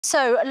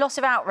So, a lot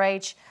of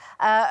outrage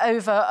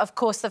over, of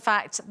course, the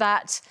fact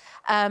that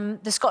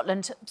the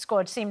Scotland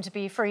squad seemed to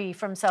be free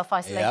from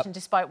self-isolation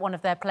despite one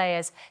of their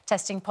players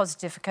testing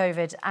positive for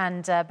COVID.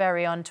 And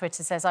Barry on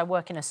Twitter says, I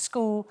work in a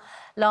school.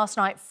 Last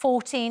night,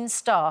 14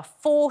 staff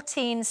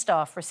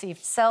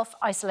received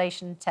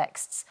self-isolation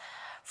texts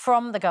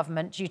from the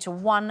government due to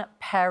one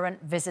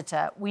parent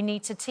visitor. We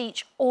need to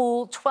teach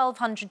all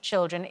 1,200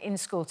 children in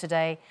school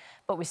today,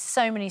 but with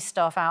so many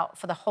staff out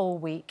for the whole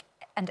week,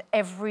 and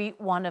every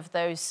one of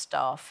those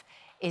staff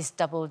is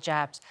double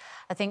jabbed.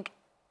 I think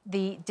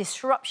the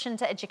disruption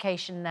to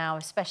education now,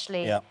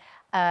 especially,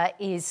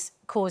 is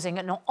causing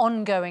an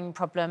ongoing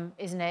problem,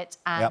 isn't it?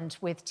 And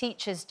with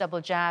teachers double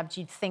jabbed,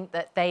 you'd think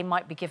that they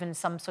might be given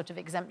some sort of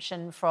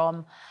exemption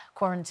from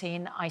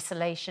quarantine,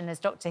 isolation. As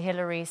Dr.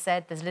 Hillary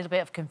said, there's a little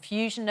bit of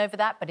confusion over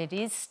that, but it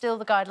is still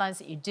the guidelines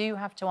that you do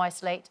have to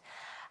isolate.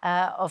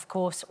 Of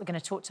course, we're going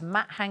to talk to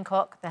Matt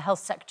Hancock, the Health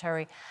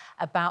Secretary,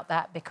 about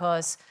that,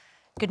 because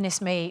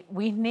goodness me,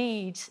 we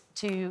need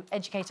to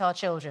educate our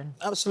children.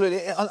 Absolutely.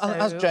 So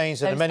as Jane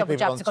said, and many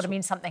people have got to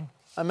mean something.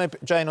 And maybe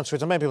Jane on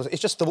Twitter, many people,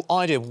 it's just the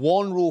idea of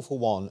one rule for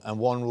one and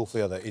one rule for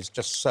the other is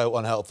just so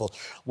unhelpful.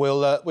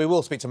 We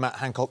will speak to Matt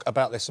Hancock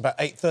about this about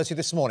 8:30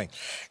 this morning.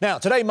 Now,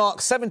 today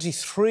marks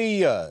 73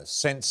 years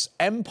since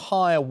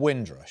Empire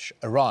Windrush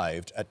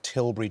arrived at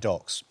Tilbury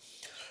Docks,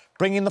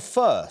 bringing the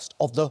first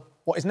of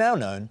what is now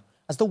known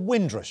as the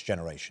Windrush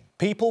generation,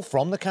 people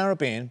from the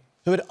Caribbean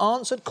who had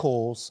answered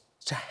calls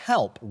to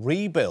help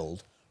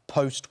rebuild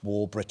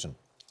post-war Britain.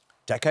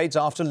 Decades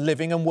after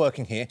living and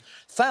working here,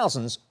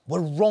 thousands were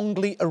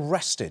wrongly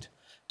arrested,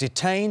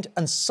 detained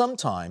and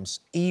sometimes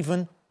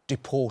even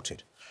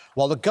deported.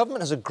 While the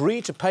government has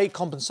agreed to pay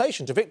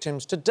compensation to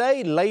victims,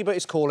 today Labour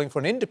is calling for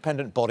an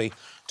independent body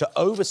to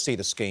oversee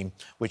the scheme,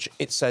 which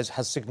it says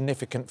has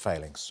significant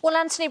failings. Well,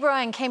 Anthony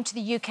Bryan came to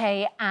the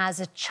UK as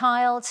a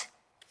child.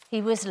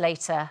 He was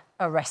later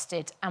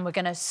arrested, and we're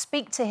going to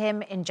speak to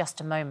him in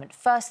just a moment.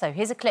 First, though,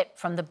 here's a clip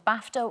from the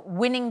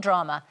Bafta-winning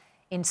drama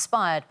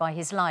inspired by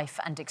his life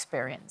and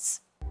experience.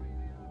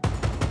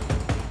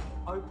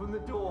 Open the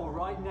door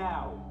right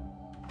now.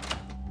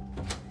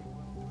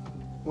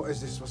 What is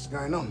this? What's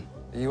going on?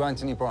 Are you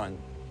Anthony Bryan?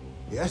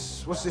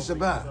 Yes. What's this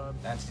about?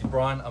 Anthony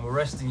Bryan, I'm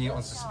arresting you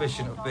on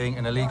suspicion of being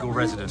an illegal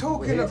resident.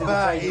 Talking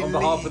about illegal. On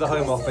behalf of the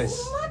Home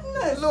Office.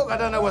 Look, I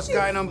don't know what's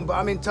going on, but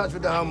I'm in touch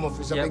with the Home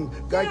Office. I've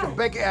been going to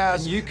Beckett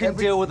House. And you can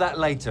deal with that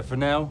later. For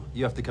now,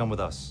 you have to come with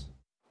us.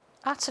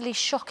 Utterly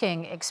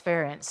shocking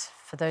experience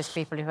for those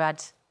people who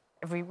had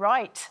every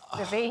right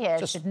to be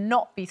here, should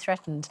not be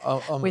threatened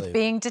with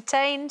being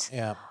detained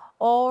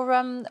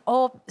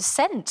or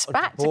sent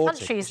back to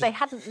countries they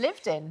hadn't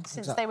lived in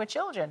since they were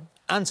children.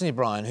 Anthony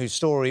Bryan, whose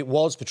story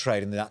was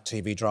portrayed in that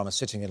TV drama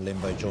Sitting in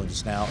Limbo, joins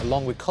us now,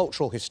 along with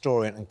cultural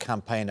historian and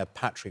campaigner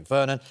Patrick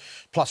Vernon,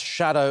 plus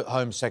Shadow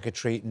Home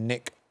Secretary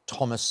Nick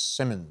Thomas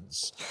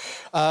Simmons.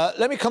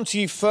 Let me come to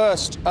you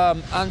first,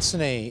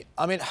 Anthony.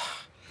 I mean,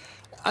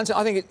 Anthony,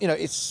 I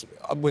think,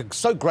 we're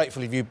so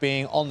grateful of you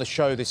being on the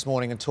show this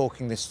morning and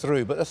talking this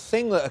through, but the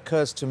thing that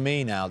occurs to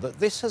me now, that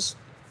this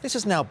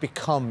has now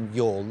become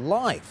your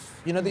life.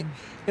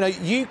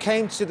 You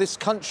came to this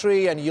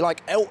country and you,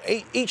 like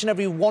each and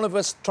every one of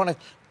us, trying to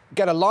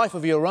get a life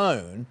of your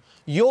own.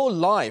 Your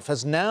life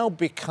has now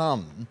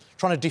become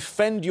trying to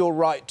defend your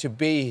right to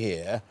be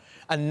here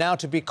and now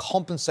to be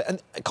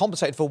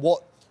compensated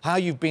for how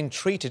you've been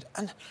treated.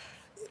 And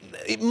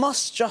it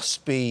must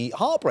just be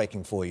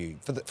heartbreaking for you,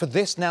 for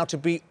this now to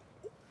be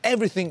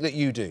everything that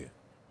you do.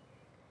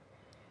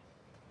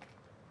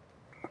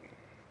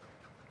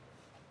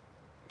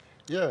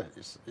 Yeah,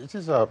 it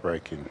is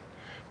heartbreaking,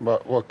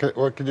 but what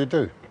can you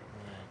do?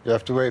 You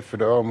have to wait for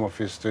the Home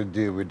Office to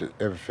deal with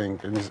everything,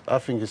 and I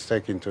think it's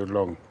taking too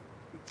long,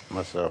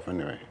 myself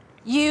anyway.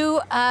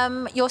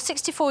 You're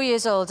 64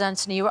 years old,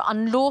 Anthony. You were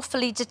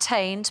unlawfully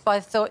detained by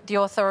the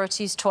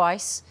authorities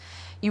twice.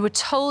 You were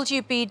told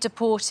you'd be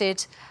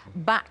deported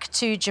back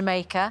to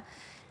Jamaica.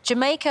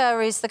 Jamaica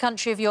is the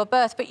country of your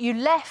birth, but you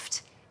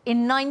left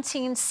in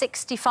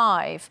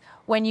 1965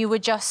 when you were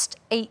just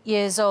 8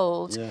 years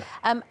old.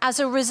 Yeah. As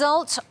a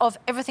result of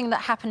everything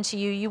that happened to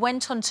you, you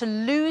went on to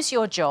lose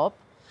your job,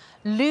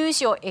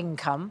 lose your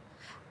income,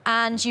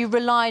 and you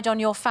relied on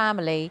your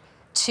family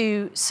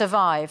to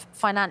survive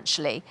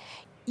financially.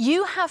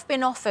 You have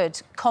been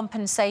offered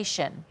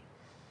compensation,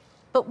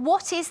 but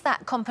what is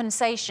that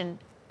compensation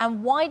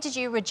and why did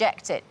you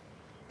reject it?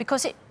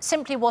 Because it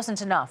simply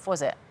wasn't enough,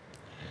 was it?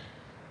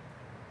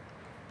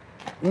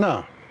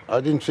 No,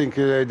 I didn't think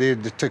they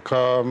took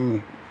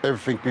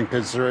everything in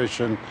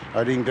consideration.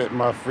 I didn't get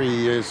my 3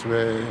 years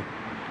where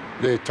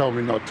they told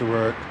me not to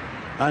work.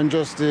 And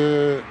I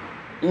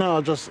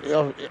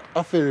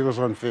feel it was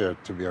unfair,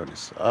 to be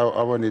honest.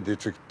 I wanted it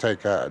to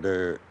take out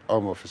the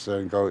Home Office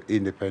and go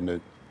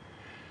independent.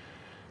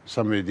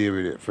 Somebody deal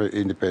with it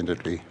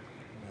independently.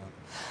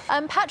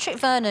 Patrick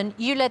Vernon,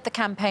 you led the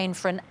campaign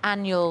for an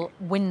annual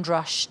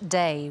Windrush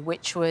Day,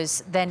 which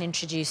was then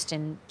introduced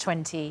in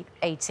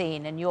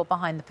 2018, and you're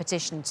behind the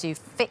petition to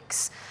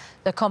fix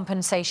the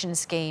compensation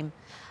scheme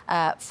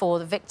for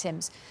the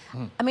victims.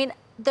 I mean,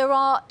 there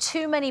are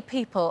too many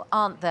people,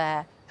 aren't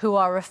there, who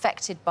are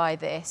affected by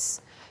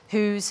this,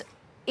 whose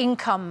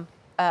income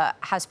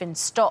has been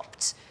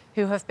stopped,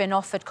 who have been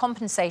offered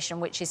compensation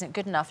which isn't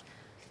good enough.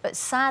 But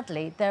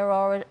sadly, there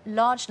are a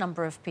large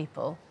number of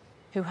people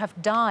who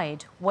have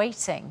died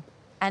waiting.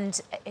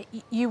 And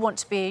you want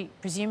to be,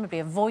 presumably,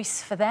 a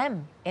voice for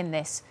them in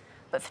this.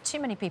 But for too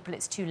many people,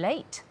 it's too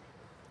late.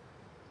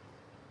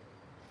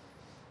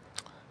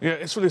 Yeah,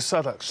 it's really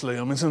sad, actually.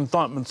 I mean, it's an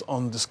indictment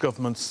on this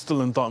government,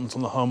 still an indictment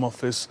on the Home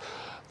Office,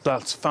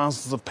 that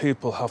thousands of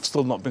people have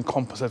still not been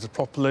compensated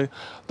properly.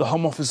 The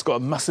Home Office has got a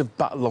massive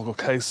backlog of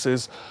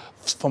cases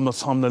from the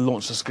time they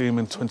launched the scheme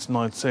in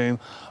 2019.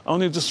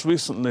 Only just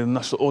recently, the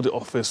National Audit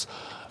Office,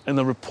 in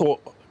a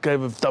report,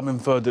 gave a damning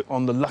verdict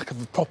on the lack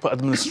of proper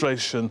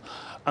administration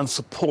and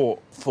support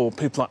for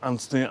people like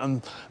Anthony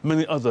and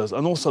many others.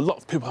 And also, a lot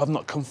of people have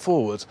not come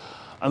forward.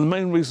 And the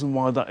main reason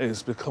why that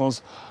is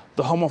because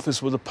the Home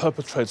Office were the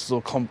perpetrators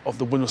of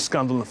the Windrush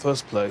scandal in the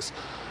first place.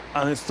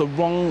 And it's the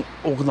wrong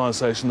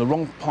organisation, the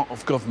wrong part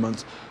of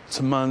government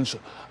to manage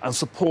and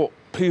support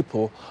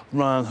people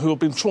around who have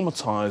been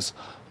traumatised.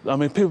 I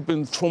mean, people have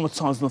been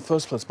traumatised in the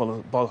first place by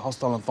the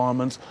hostile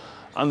environment,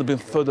 and they've been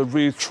further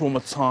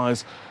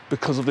re-traumatised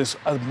because of this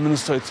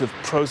administrative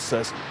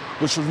process,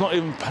 which was not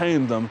even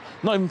paying them,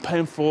 not even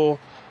paying for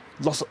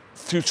loss of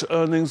future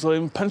earnings or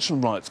even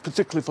pension rights,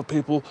 particularly for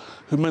people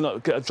who may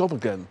not get a job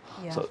again.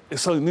 Yeah.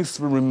 So it needs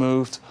to be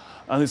removed.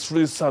 And it's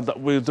really sad that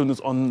we're doing this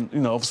on,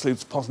 you know, obviously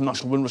it's part of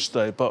National Windrush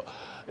Day, but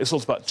it's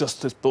also about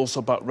justice, but also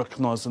about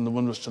recognising the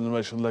Windrush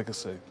generation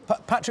legacy.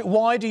 Patrick,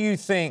 why do you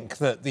think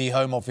that the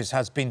Home Office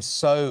has been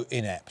so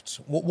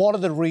inept? What are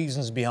the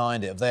reasons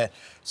behind it, of their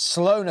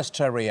slowness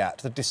to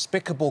react, the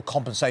despicable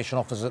compensation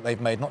offers that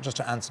they've made, not just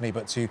to Anthony,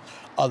 but to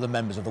other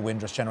members of the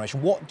Windrush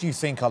generation? What do you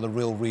think are the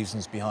real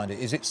reasons behind it?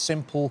 Is it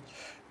simple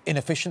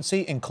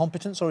inefficiency,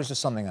 incompetence, or is there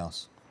something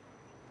else?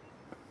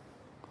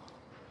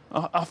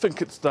 I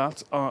think it's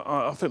that.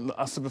 I think, as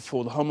I said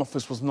before, the Home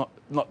Office was not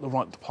the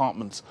right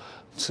department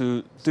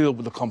to deal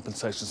with the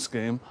compensation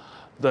scheme.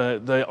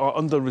 They are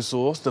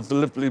under-resourced. They've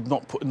deliberately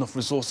not put enough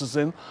resources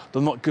in.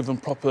 They're not given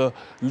proper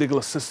legal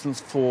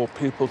assistance for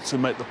people to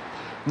make the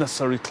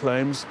necessary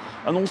claims.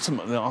 And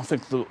ultimately, I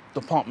think the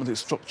department is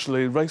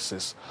structurally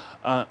racist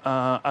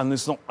and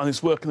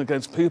it's working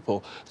against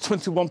people.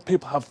 21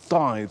 people have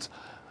died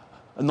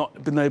and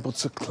not been able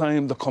to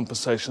claim the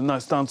compensation. Now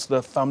it's down to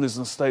their families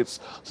and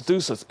states to do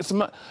so. It's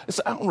an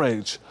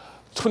outrage.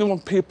 21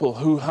 people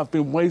who have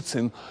been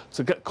waiting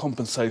to get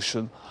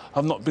compensation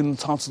have not been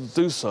entitled to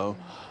do so.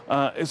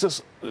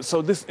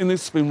 It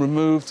needs to be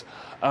removed,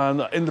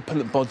 and an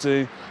independent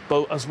body,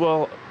 but as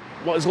well,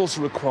 what is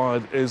also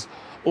required is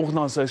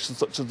organisations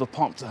such as the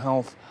Department of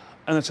Health,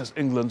 NHS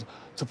England,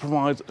 to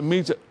provide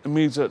immediate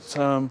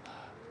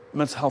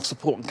mental health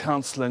support and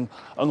counselling,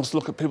 and also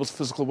look at people's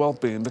physical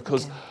well-being,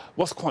 because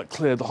what's quite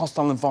clear, the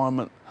hostile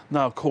environment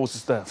now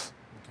causes death.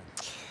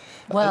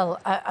 Well,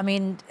 I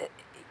mean,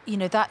 you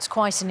know, that's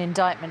quite an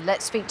indictment.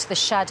 Let's speak to the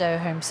Shadow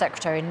Home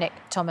Secretary, Nick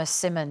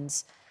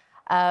Thomas-Symonds.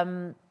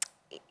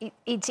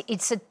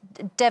 It's a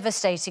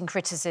devastating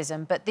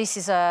criticism, but this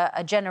is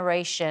a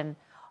generation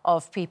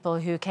of people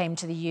who came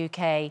to the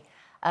UK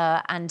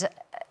and,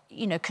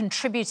 you know,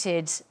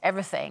 contributed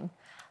everything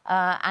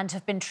and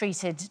have been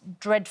treated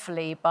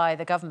dreadfully by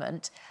the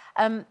government.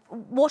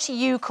 What are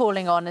you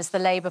calling on as the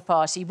Labour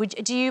Party?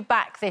 Do you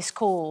back this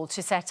call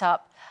to set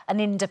up an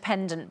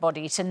independent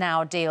body to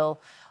now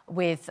deal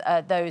with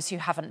those who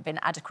haven't been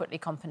adequately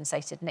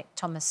compensated? Nick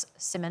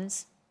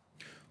Thomas-Symonds?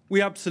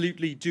 We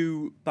absolutely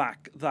do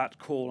back that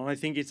call, and I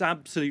think it's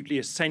absolutely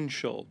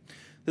essential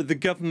that the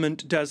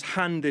government does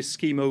hand this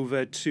scheme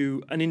over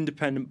to an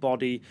independent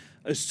body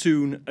as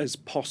soon as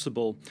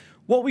possible.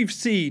 What we've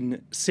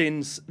seen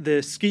since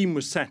the scheme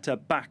was set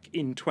up back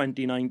in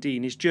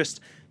 2019 is just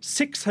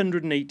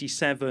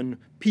 687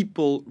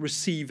 people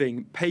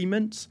receiving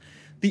payments.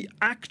 The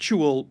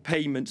actual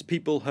payments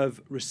people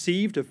have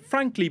received have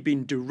frankly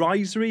been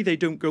derisory. They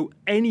don't go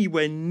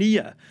anywhere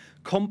near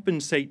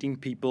compensating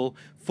people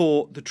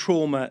for the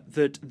trauma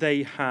that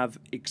they have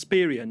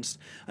experienced.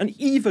 And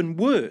even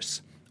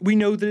worse, we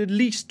know that at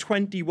least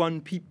 21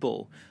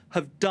 people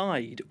have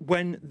died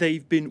when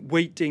they've been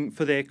waiting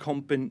for their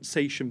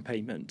compensation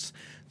payments.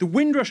 The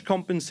Windrush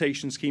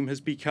compensation scheme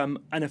has become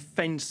an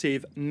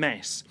offensive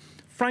mess.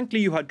 Frankly,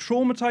 you had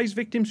traumatised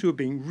victims who are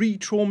being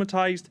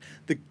re-traumatised.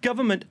 The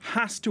government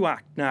has to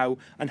act now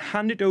and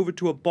hand it over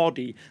to a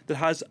body that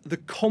has the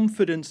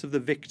confidence of the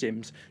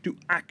victims to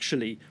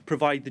actually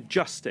provide the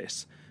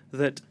justice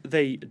that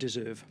they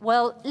deserve.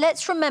 Well,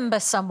 let's remember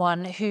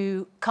someone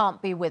who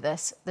can't be with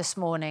us this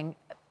morning,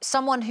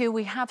 someone who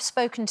we have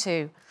spoken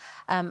to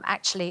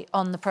actually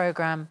on the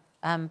programme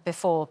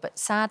before, but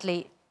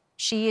sadly,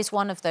 she is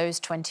one of those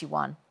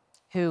 21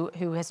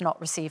 who has not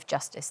received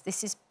justice.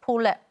 This is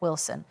Paulette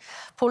Wilson.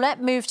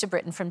 Paulette moved to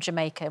Britain from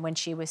Jamaica when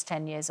she was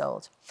 10 years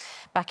old,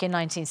 back in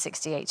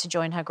 1968, to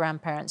join her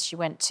grandparents. She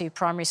went to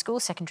primary school,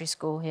 secondary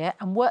school here,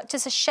 and worked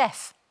as a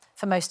chef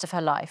for most of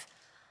her life.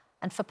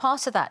 And for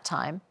part of that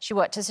time, she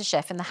worked as a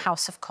chef in the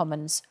House of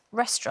Commons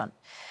restaurant.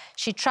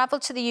 She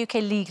travelled to the UK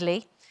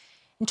legally.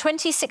 In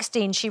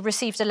 2016, she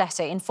received a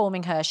letter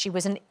informing her she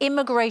was an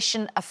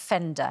immigration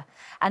offender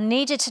and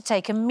needed to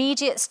take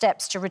immediate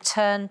steps to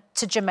return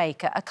to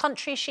Jamaica, a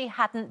country she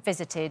hadn't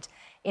visited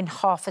in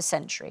half a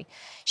century.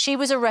 She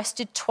was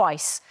arrested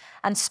twice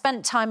and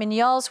spent time in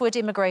Yarlswood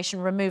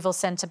Immigration Removal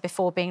Centre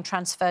before being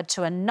transferred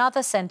to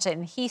another centre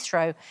in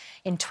Heathrow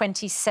in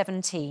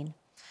 2017,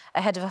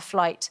 ahead of a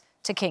flight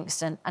to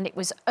Kingston. And it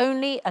was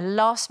only a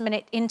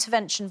last-minute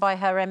intervention by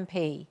her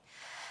MP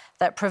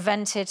that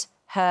prevented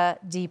her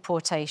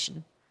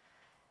deportation.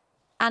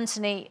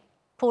 Anthony,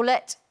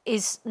 Paulette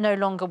is no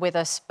longer with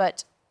us,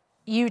 but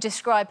you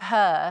describe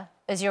her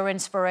as your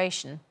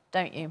inspiration,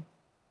 don't you?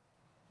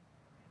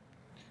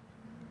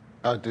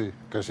 I do,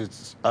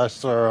 because I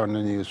saw her on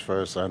the news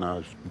first and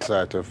I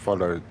decided to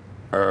follow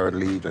her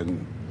lead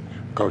and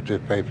go to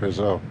the paper as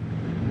well.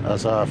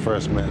 That's how I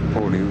first met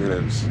Paulie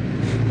Wilson.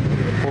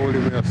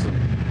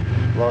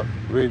 But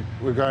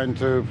we're going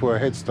to put a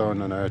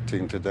headstone on her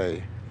thing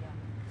today.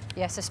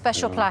 Yes, a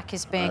special plaque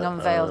is being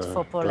unveiled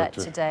for Paulette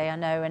today, I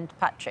know, and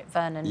Patrick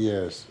Vernon.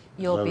 Yes.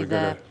 You'll be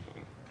there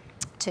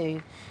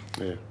too.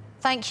 Yeah.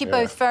 Thank you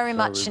both very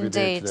much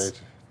indeed.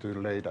 To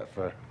lay that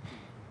for her.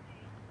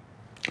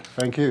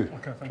 Thank you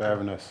for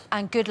having us.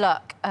 And good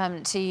luck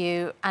to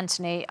you,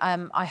 Anthony.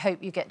 I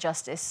hope you get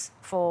justice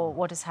for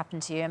what has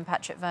happened to you. And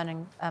Patrick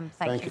Vernon,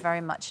 thank you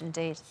very much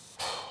indeed.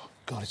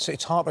 God,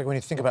 it's heartbreaking when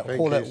you think about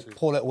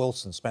Paulette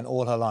Wilson spent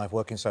all her life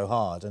working so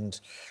hard, and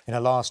in her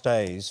last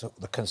days,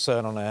 the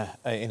concern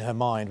in her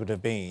mind would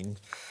have been,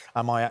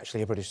 am I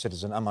actually a British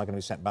citizen? Am I going to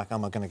be sent back?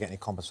 Am I going to get any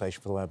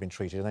compensation for the way I've been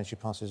treated? And then she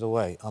passes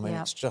away. I mean,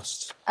 it's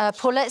just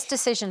Paulette's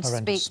decision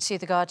horrendous. to speak to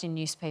the Guardian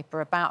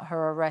newspaper about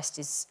her arrest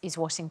is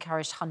what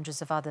encouraged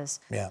hundreds of others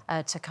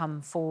to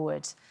come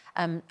forward.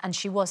 And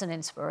she was an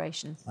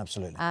inspiration.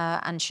 Absolutely.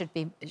 And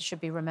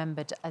should be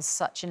remembered as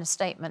such. In a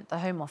statement, the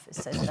Home Office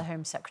said the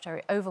Home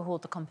Secretary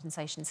overhauled the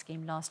compensation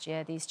scheme last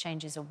year. These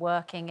changes are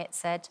working, it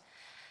said.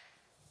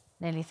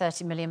 Nearly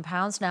 £30 million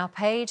now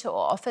paid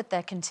or offered.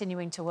 They're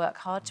continuing to work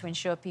hard to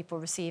ensure people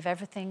receive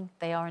everything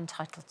they are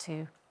entitled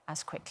to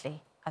as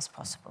quickly as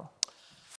possible.